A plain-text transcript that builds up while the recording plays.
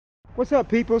What's up,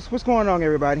 peoples? What's going on,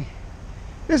 everybody?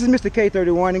 This is Mr.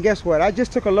 K31, and guess what? I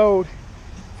just took a load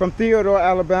from Theodore,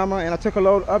 Alabama, and I took a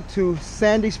load up to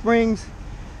Sandy Springs,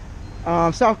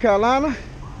 South Carolina,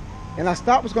 and I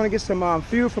stopped, was going to get some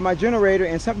fuel for my generator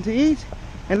and something to eat,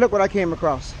 and look what I came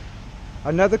across.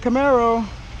 Another Camaro.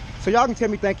 So y'all can tell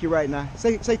me thank you right now.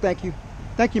 Say thank you.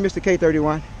 Thank you, Mr.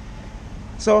 K31.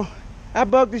 So I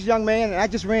bugged this young man, and I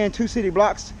just ran 2 city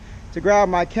blocks to grab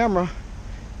my camera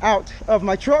out of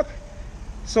my truck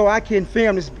so I can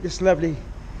film this lovely,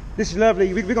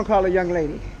 we're gonna call her young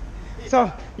lady.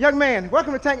 So, young man,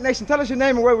 welcome to Tank Nation. Tell us your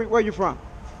name and where you're from.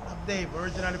 I'm Dave,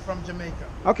 originally from Jamaica.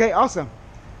 Okay, awesome.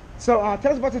 So,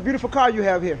 tell us about this beautiful car you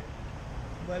have here.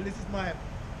 Well, this is my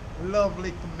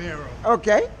lovely Camaro.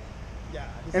 Okay. Yeah.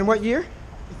 And what year?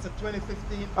 It's a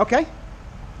 2015. Okay.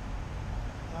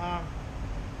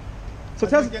 So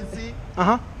as tell you us. can see,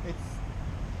 it's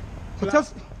So tell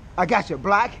us. I got you.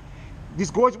 Black. These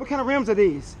gorgeous. What kind of rims are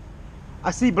these?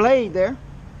 I see Blade there.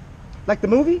 Like the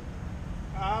movie?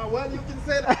 well, you can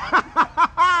say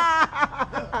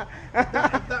that.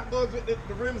 that goes with the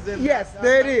rims in. Yes,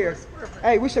 there it is.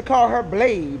 Hey, we should call her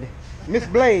Blade. Miss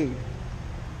Blade.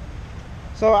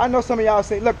 So I know some of y'all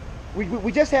say, look,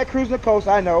 we just had Cruising the Coast,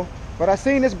 I know, but I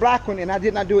seen this black one and I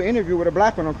did not do an interview with a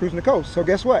black one on Cruising the Coast. So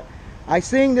guess what? I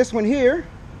seen this one here.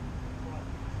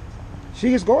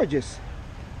 She is gorgeous.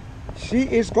 She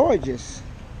is gorgeous.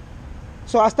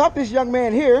 So I stopped this young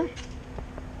man here.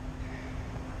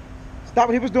 Stopped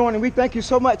what he was doing, and we thank you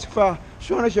so much for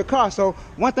showing us your car. So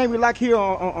one thing we like here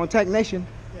on Tank Nation,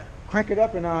 crank it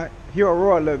up and hear a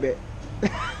roar a little bit.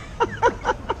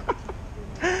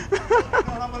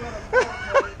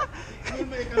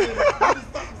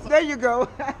 There you go.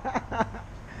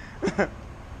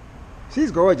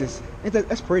 She's gorgeous.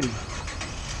 That's pretty.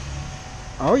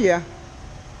 Oh yeah.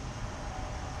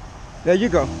 There you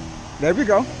go. There we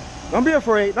go. Don't be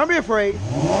afraid. Don't be afraid.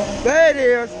 There it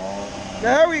is.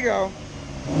 There we go.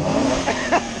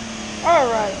 All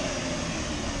right.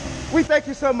 We thank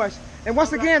you so much. And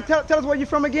once again, tell us where you're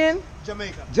from again.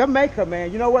 Jamaica. Jamaica,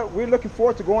 man. You know what? We're looking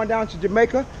forward to going down to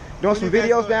Jamaica, doing some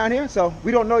videos down here. So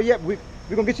we don't know yet. We're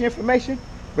going to get you information.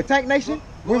 But Tank Nation.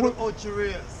 Go to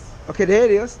Ocho. Okay, there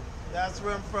it is. That's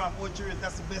where I'm from, Ocho.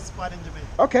 That's the best spot in Jamaica.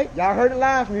 Okay, y'all heard it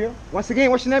live from here. Once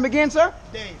again, what's your name again, sir?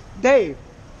 Dave. Dave.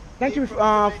 Thank you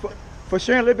for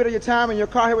sharing a little bit of your time in your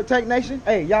car here with Tank Nation.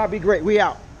 Hey, y'all be great. We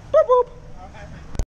out. Boop, boop.